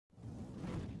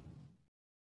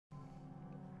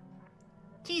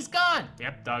Key's gone!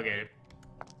 Yep, dog ate it.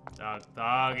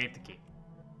 Dog ate the key.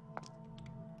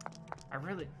 I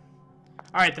really...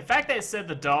 Alright, the fact that it said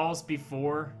the dolls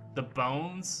before the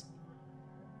bones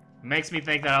makes me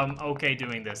think that I'm okay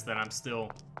doing this, that I'm still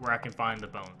where I can find the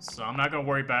bones. So I'm not gonna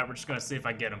worry about it, we're just gonna see if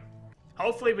I get them.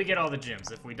 Hopefully we get all the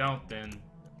gems. If we don't, then...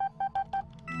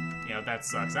 You know, that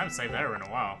sucks. I haven't saved that in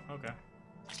a while. Okay.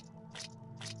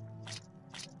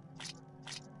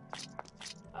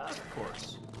 Of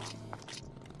course.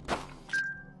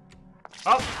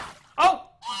 Oh! Oh!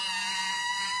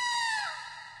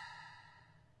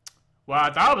 Well,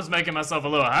 I thought I was making myself a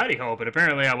little hidey hole, but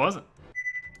apparently I wasn't.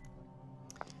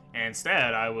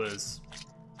 Instead, I was...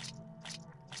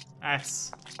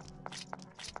 That's...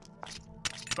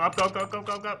 Go up, go, go, go,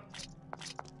 go, go.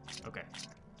 Okay.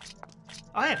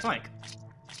 Oh, hey, plank.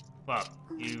 Well,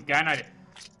 you got an idea.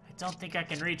 I don't think I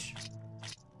can reach...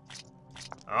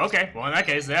 Okay, well in that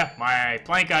case, yeah, my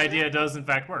plank idea does in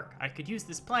fact work. I could use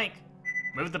this plank.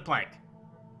 Move the plank.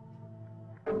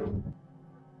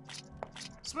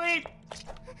 Sweet!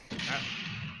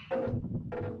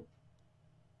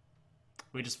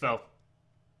 We just fell.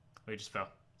 We just fell.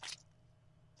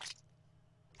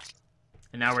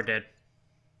 And now we're dead.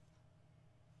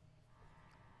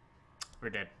 We're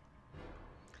dead.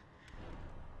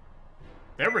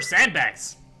 There were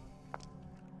sandbags.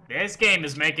 This game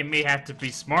is making me have to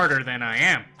be smarter than I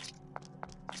am.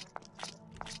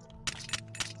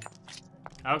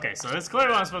 Okay, so that's clearly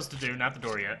what I'm supposed to do, not the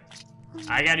door yet.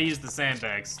 I gotta use the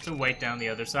sandbags to weight down the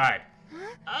other side.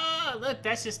 Oh, look,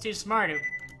 that's just too smart.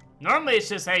 Normally it's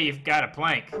just, hey, you've got a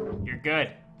plank. You're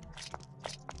good.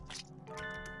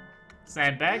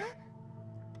 Sandbag?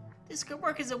 This could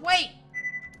work as a weight.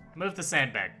 Move the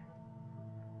sandbag.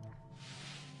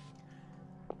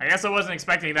 I guess I wasn't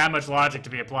expecting that much logic to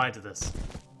be applied to this.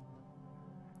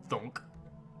 Thunk.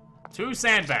 2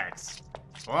 sandbags.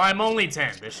 Well, I'm only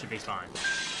 10. This should be fine.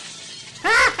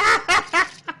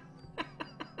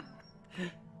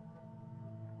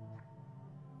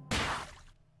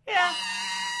 Yeah.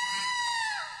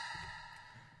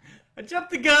 I jumped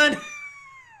the gun.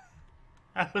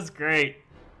 That was great.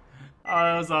 Oh,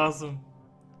 that was awesome.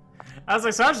 I was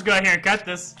like, so I'll just go out here and cut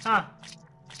this. Huh.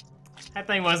 That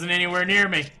thing wasn't anywhere near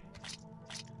me.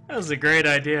 That was a great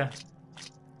idea.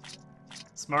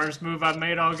 Smartest move I've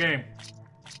made all game.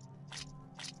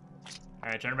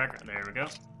 Alright, turn it back around. There we go.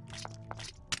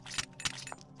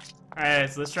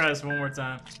 Alright, so let's try this one more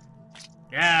time.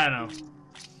 Yeah, I know.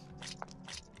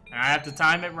 And I have to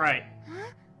time it right.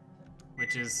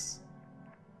 Which is...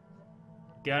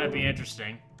 gotta be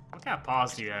interesting. What kind of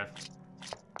paws do you have?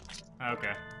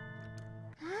 Okay.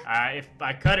 If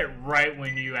I cut it right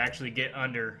when you actually get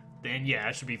under, then yeah,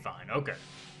 it should be fine. Okay.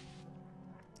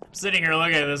 I'm sitting here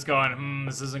looking at this going,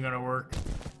 this isn't gonna work.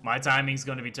 My timing's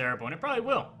gonna be terrible, and it probably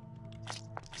will.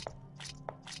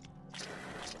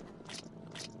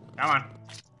 Come on.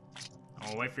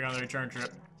 I'll wait for you on the return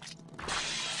trip.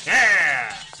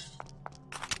 Yeah!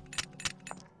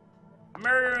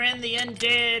 Murder in the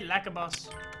undead like a boss.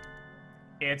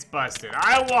 It's busted.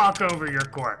 I walk over your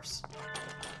corpse.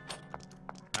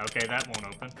 Okay, that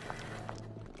won't open.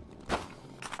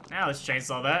 Now let's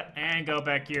chainsaw that and go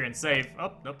back here and save.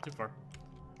 Oh, nope, too far.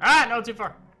 Ah, no, too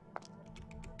far.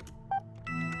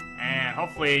 And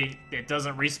hopefully it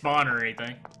doesn't respawn or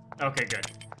anything. Okay, good.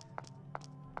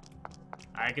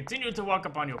 I continue to walk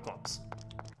up on your corpse.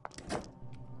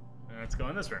 Let's go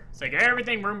in this room. Let's take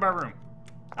everything room by room.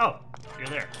 Oh, you're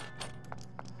there.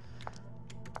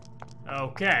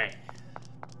 Okay.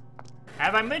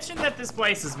 Have I mentioned that this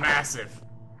place is massive?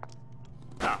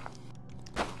 Oh.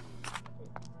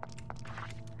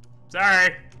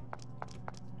 Sorry.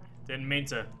 Didn't mean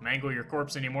to mangle your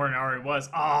corpse any more than it already was.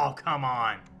 Oh, come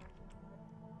on.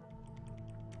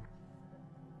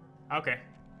 Okay.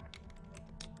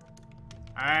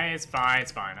 It's fine,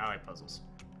 it's fine. I like puzzles.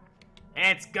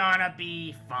 It's gonna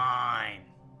be fine.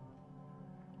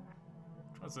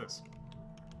 What's this?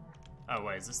 Oh,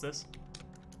 wait, is this?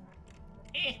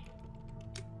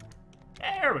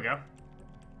 There we go.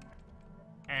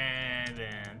 And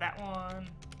then that one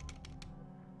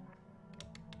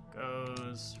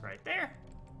goes right there.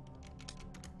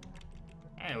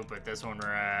 And we'll put this one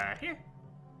right here.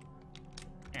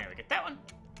 And we get that one.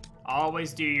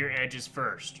 Always do your edges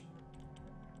first.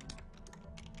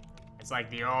 It's like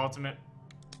the ultimate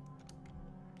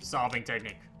solving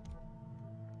technique.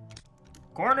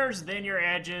 Corners, then your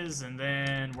edges, and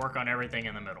then work on everything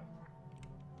in the middle.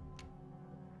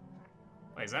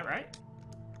 Wait, is that right?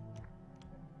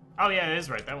 Oh yeah, it is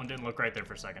right. That one didn't look right there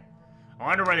for a second. I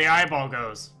wonder where the eyeball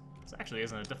goes. This actually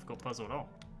isn't a difficult puzzle at all.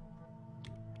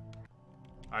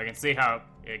 I can see how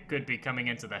it could be coming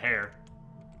into the hair.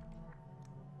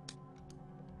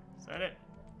 Is that it?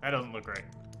 That doesn't look right.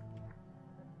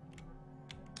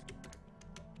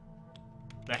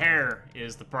 The hair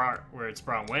is the part where it's a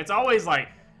problem. When it's always like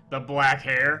the black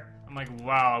hair, I'm like,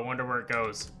 wow, I wonder where it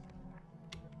goes.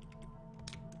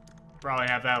 Probably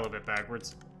have that a little bit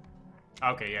backwards.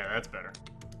 Okay, yeah, that's better.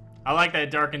 I like that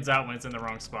it darkens out when it's in the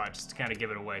wrong spot, just to kind of give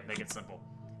it away, make it simple.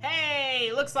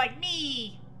 Hey, looks like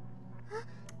me!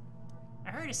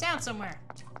 I heard a sound somewhere.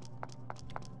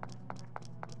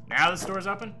 Now this door's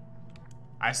open?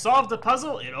 I solved the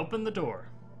puzzle, it opened the door.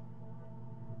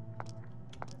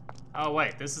 Oh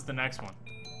wait, this is the next one.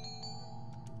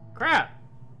 Crap!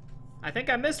 I think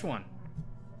I missed one.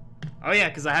 Oh yeah,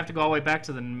 because I have to go all the way back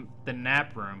to the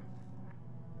nap room.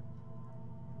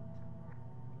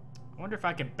 I wonder if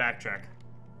I can backtrack.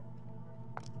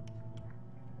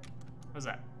 What's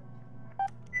that?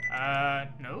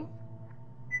 No?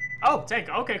 Oh, tank.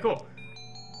 Okay, cool.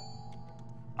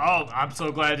 Oh, I'm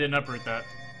so glad I didn't uproot that.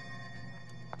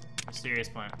 Mysterious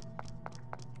plant.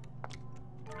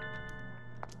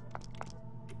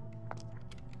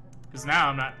 Because now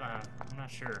I'm not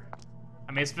sure.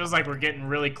 I mean, it feels like we're getting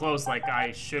really close, like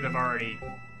I should have already...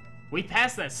 We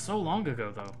passed that so long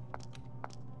ago, though.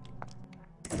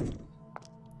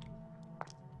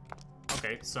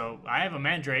 Okay, so I have a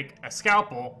mandrake, a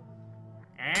scalpel,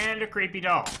 and a creepy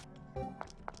doll.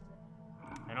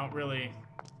 I don't really...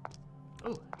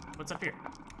 Ooh, what's up here?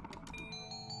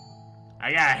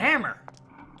 I got a hammer!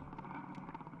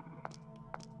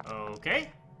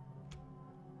 Okay.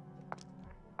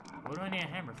 What do I need a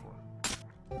hammer for?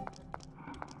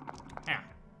 Yeah.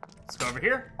 Let's go over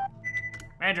here.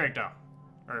 Mandrake doll.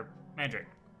 Or, mandrake.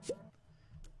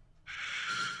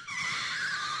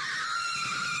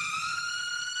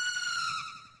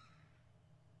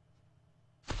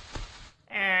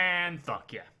 And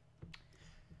fuck yeah.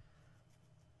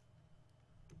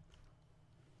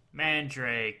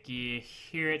 Mandrake, you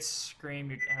hear it scream,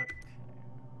 you're out.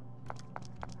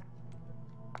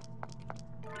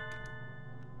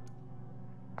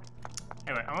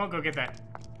 Anyway, I'm gonna go get that.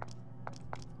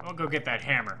 I'm gonna go get that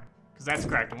hammer, because that's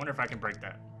cracked. I wonder if I can break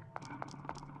that.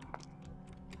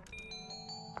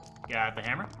 Got the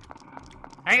hammer?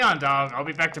 Hang on, dog. I'll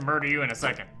be back to murder you in a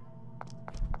second.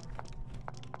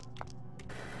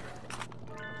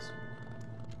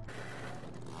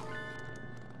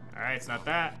 Alright, it's not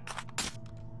that.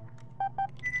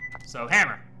 So,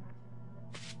 hammer.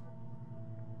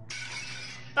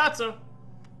 Thought so.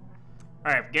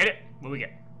 Alright, get it? What do we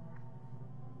get?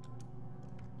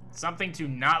 Something to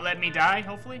not let me die,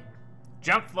 hopefully?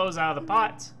 Jump flows out of the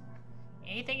pot.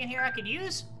 Anything in here I could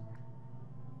use?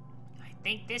 I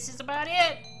think this is about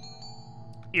it.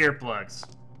 Earplugs.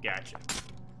 Gotcha.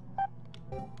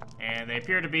 And they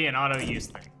appear to be an auto-use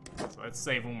thing. So let's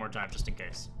save one more time just in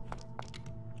case.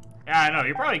 Yeah, I know.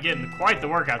 You're probably getting quite the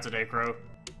workout today, Crow.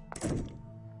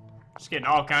 Just getting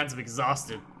all kinds of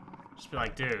exhausted. Just be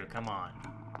like, dude, come on.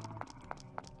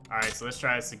 Alright, so let's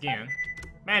try this again.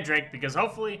 Mandrake, because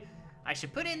hopefully I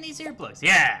should put in these earplugs.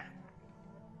 Yeah!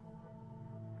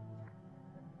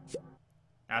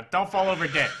 Now, don't fall over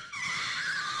dead.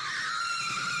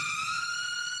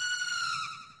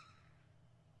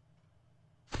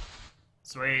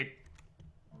 Sweet.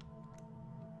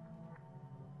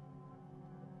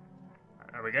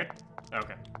 Are we good?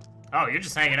 Okay. Oh, you're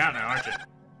just hanging out now, aren't you?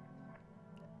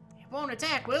 It won't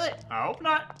attack, will it? I hope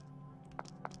not.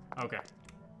 Okay.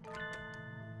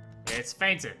 It's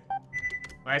fainted.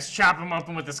 Let's chop him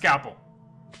open with the scalpel.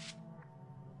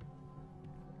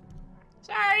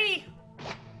 Sorry!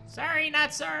 Sorry,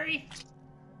 not sorry.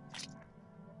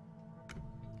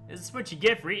 This is what you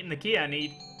get for eating the key I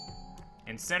need.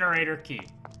 Incinerator key.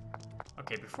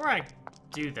 Okay, before I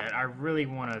do that, I really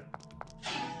want to...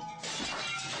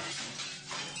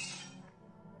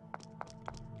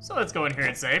 So let's go in here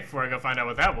and save before I go find out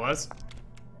what that was.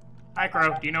 Hi,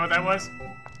 Crow. Do you know what that was?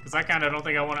 Because I kind of don't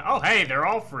think I want to... Oh, hey, they're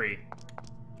all free.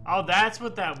 Oh, that's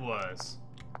what that was.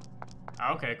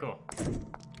 Okay, cool.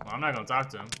 Well, I'm not going to talk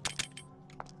to him.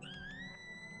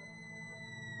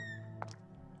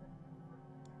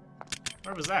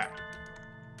 Where was that?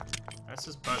 That's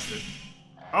just busted.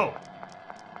 Oh!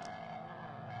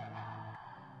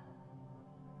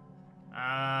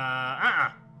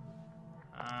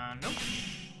 Nope.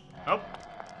 Oh.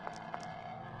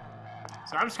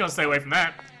 So I'm just gonna stay away from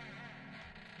that.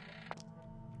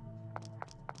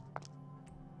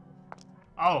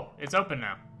 Oh, it's open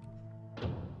now.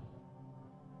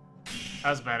 That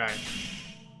was a bad idea.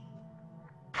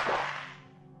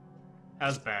 That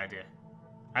was a bad idea.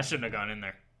 I shouldn't have gone in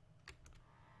there.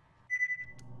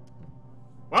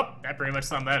 Well, That pretty much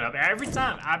summed that up. Every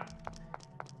time,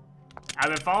 I've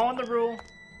been following the rule.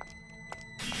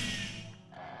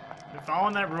 Been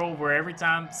following that rule where every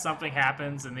time something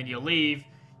happens and then you leave,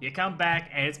 you come back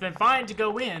and it's been fine to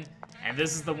go in, and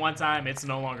this is the one time it's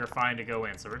no longer fine to go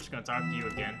in. So we're just gonna talk to you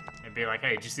again and be like,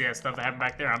 hey, did you see that stuff that happened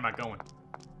back there? I'm not going.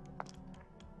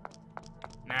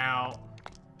 Now,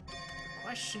 the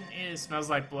question is, smells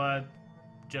like blood,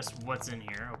 just what's in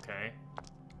here, okay.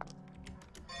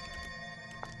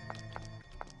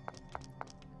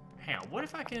 Hang on, what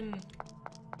if I can...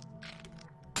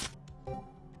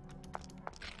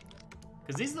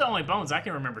 Because these are the only bones I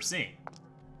can remember seeing.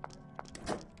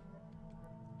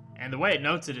 And the way it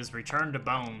notes it is return to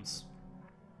bones.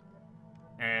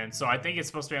 And so I think it's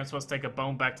supposed to be I'm supposed to take a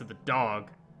bone back to the dog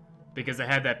because it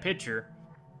had that picture,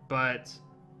 but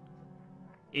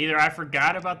either I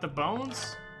forgot about the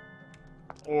bones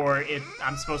or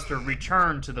I'm supposed to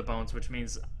return to the bones, which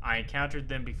means I encountered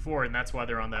them before and that's why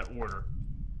they're on that order.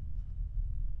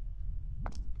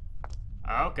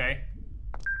 Okay.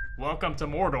 Welcome to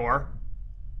Mordor.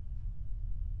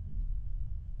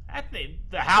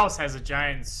 The house has a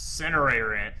giant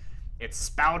incinerator in it. It's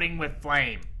spouting with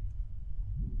flame.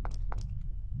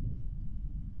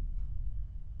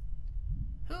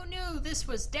 Who knew this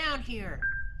was down here?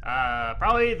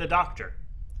 Probably the doctor.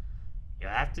 You'll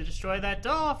have to destroy that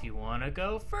doll if you want to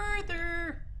go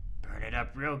further. Burn it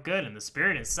up real good, and the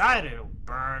spirit inside it'll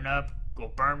burn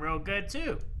real good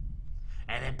too.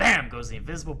 And then bam goes the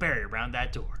invisible barrier around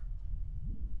that door.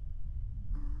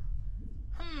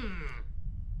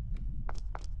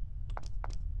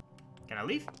 Can I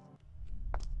leave?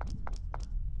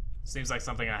 Seems like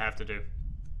something I have to do.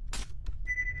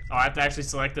 Oh, I have to actually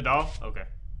select the doll? Okay.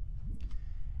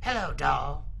 Hello,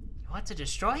 doll. You want to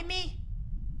destroy me?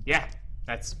 Yeah,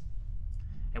 that's...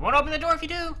 It won't open the door if you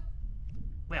do.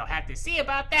 We'll have to see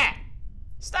about that.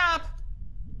 Stop!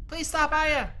 Please stop,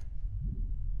 Aya.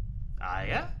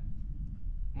 Aya?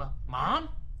 Mom?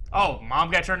 Oh, Mom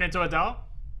got turned into a doll?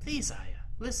 Please, Aya.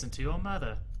 Listen to your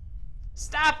mother.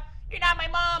 Stop! You're not my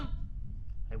mom!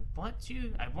 I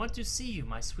want to see you,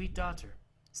 my sweet daughter.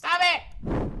 Stop it!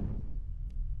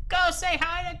 Go say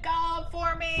hi to God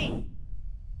for me!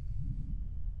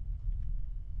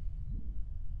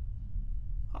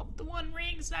 Hope the One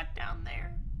Ring's not down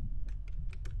there.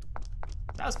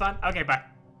 That was fun. Okay, bye.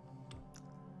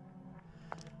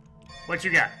 What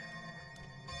you got?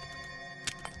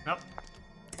 Nope.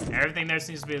 Everything there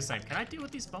seems to be the same. Can I deal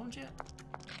with these bones yet?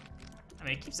 I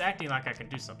mean, it keeps acting like I can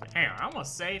do something. Hang on, I'm gonna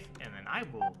save, and then I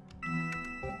will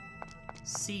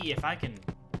see if I can...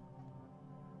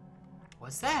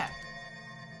 What's that?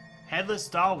 Headless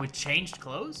doll with changed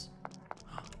clothes?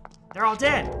 They're all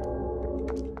dead!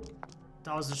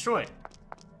 Doll is destroyed.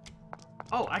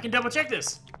 Oh, I can double check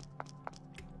this!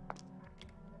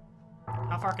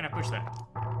 How far can I push that?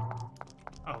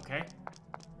 Okay.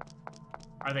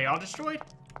 Are they all destroyed?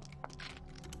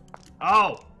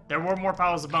 Oh! There were more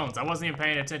piles of bones. I wasn't even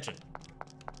paying attention.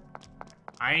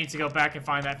 I need to go back and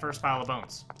find that first pile of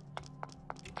bones.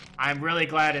 I'm really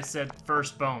glad it said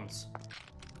first bones.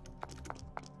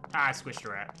 Ah, I squished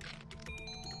a rat.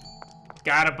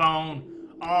 Got a bone.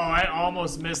 Oh, I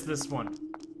almost missed this one.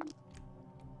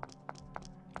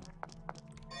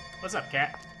 What's up,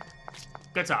 cat?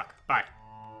 Good talk. Bye.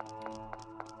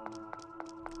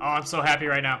 Oh, I'm so happy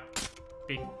right now.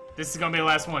 This is gonna be the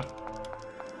last one.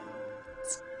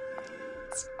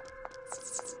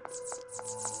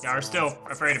 Y'all are still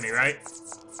afraid of me, right?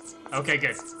 Okay,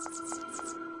 good.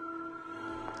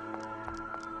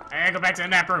 I gotta go back to the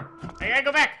nap room. I gotta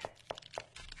go back!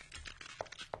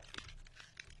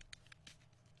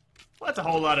 Well, that's a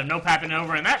whole lot of no papping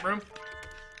over in that room.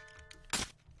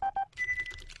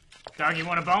 Dog, you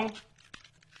want a bone?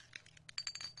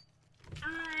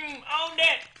 Owned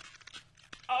it!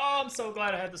 Oh, I'm so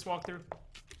glad I had this walkthrough.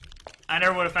 I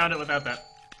never would have found it without that.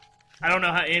 I don't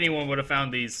know how anyone would have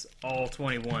found these all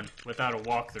 21 without a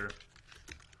walkthrough.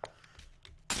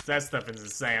 That stuff is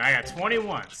insane. I got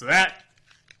 21, so that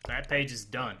page is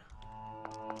done.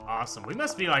 Awesome. We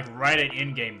must be like right at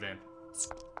endgame then.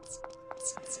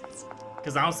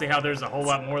 Because I don't see how there's a whole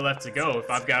lot more left to go if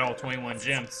I've got all 21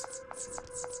 gems.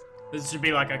 This should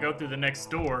be like I go through the next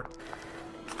door.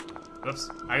 Oops.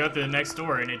 I go through the next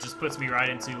door and it just puts me right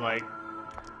into like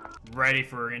ready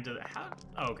for into the how.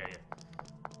 Oh, okay. Yeah.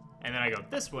 And then I go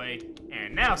this way,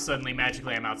 and now suddenly,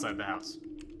 magically, I'm outside the house.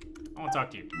 I want to talk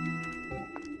to you.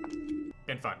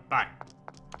 Been fun. Bye.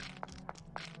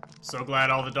 So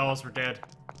glad all the dolls were dead.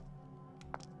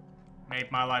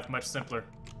 Made my life much simpler.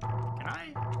 Can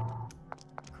I?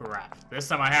 Crap. This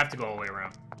time I have to go all the way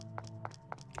around.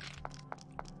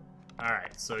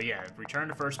 Alright, so yeah, return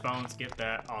to first bones, get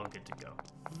that, all good to go.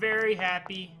 Very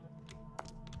happy.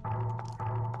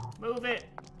 Move it.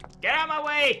 Get out of my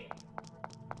way.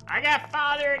 I got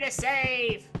father to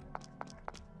save.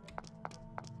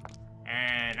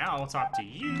 And now I'll talk to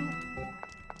you.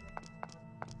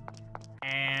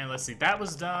 And let's see, that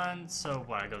was done. So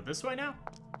what, I go this way now?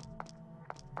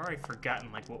 I've already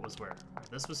forgotten like what was where.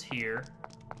 This was here.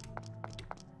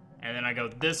 And then I go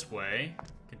this way.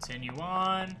 Continue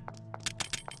on.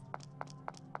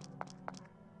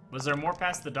 Was there more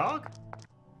past the dog?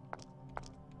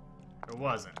 There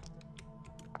wasn't.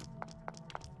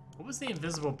 What was the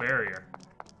invisible barrier?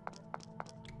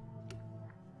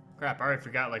 Crap, I already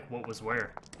forgot like what was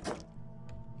where.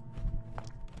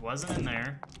 Wasn't in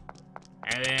there.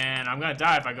 And then I'm gonna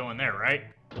die if I go in there, right?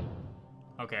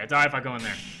 Okay, I die if I go in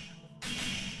there.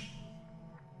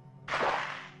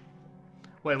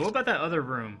 Wait, what about that other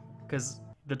room? Because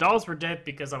the dolls were dead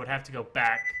because I would have to go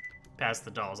back past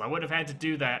the dolls. I would have had to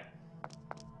do that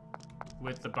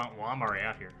with the bump. Well, I'm already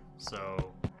out here,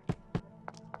 so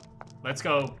let's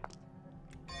go.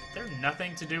 Is there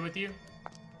nothing to do with you?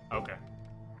 Okay.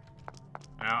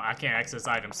 Now I can't access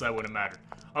items, so that wouldn't matter.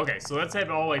 Okay, so let's head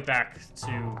all the way back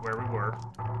to where we were.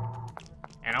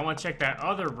 And I want to check that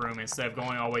other room instead of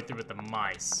going all the way through with the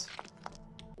mice.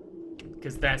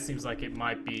 Because that seems like it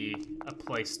might be a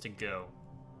place to go.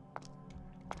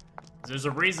 There's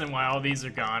a reason why all these are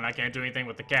gone. I can't do anything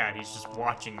with the cat. He's just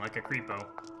watching like a creepo.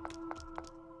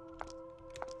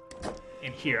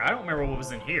 In here. I don't remember what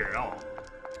was in here at all.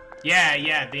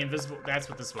 Yeah, the invisible... That's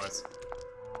what this was.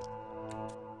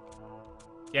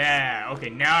 Yeah, okay,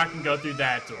 now I can go through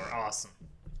that door. Awesome.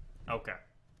 Okay.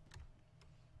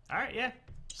 Alright, yeah.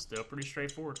 Still pretty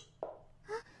straightforward.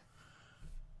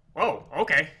 Whoa,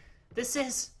 okay. This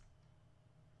is...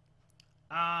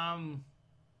 That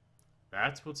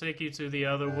will take you to the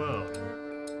other world.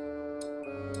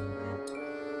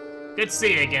 Good to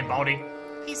see you again, Baldy.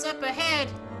 He's up ahead.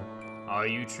 Are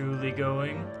you truly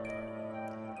going?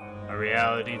 A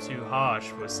reality too harsh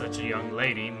for such a young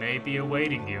lady may be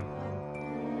awaiting you.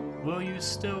 Will you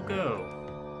still go?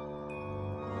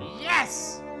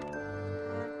 Yes!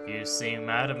 You seem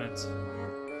adamant.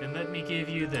 Then let me give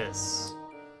you this.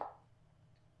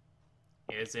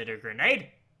 Is it a grenade?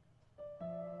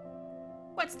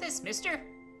 What's this, mister?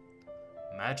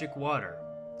 Magic water.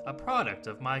 A product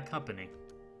of my company.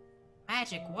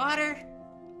 Magic water?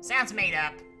 Sounds made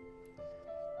up.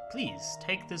 Please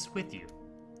take this with you.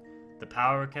 The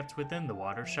power kept within the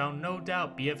water shall no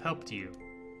doubt be of help to you.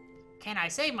 Can I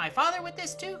save my father with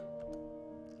this too?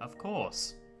 Of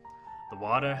course. The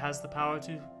water has the power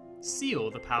to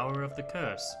seal the power of the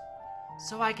curse.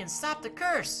 So I can stop the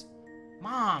curse.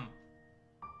 Mom.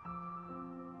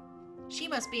 She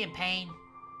must be in pain.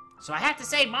 So I have to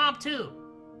save Mom too.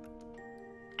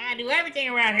 I do everything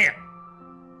around here.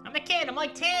 I'm a kid, I'm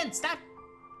like 10, stop.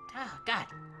 Oh, God.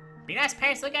 Be nice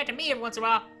parents look after me every once in a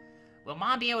while. Will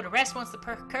Mom be able to rest once the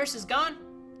curse is gone?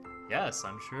 Yes,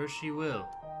 I'm sure she will.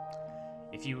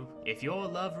 If your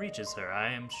love reaches her,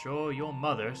 I am sure your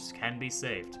mother can be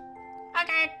saved.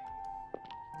 Okay.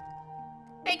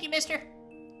 Thank you, mister.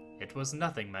 It was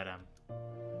nothing, madame.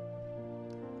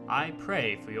 I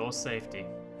pray for your safety.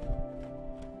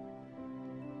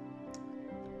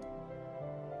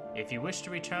 If you wish to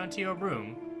return to your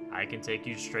room, I can take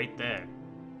you straight there.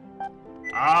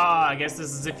 Ah, I guess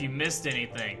this is if you missed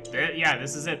anything. Yeah,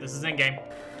 this is it. This is in-game.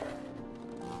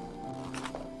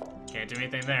 Can't do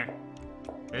anything there.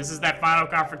 This is that final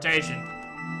confrontation.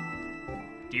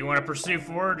 Do you want to pursue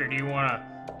forward, or do you want to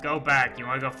go back? You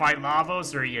want to go fight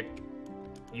Lavos, or you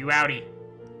outie?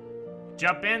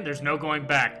 Jump in, there's no going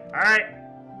back. Alright.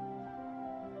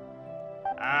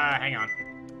 Hang on.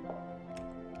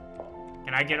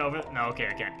 Can I get over? No, okay,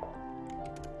 I can't.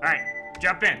 Alright,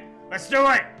 jump in. Let's do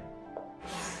it!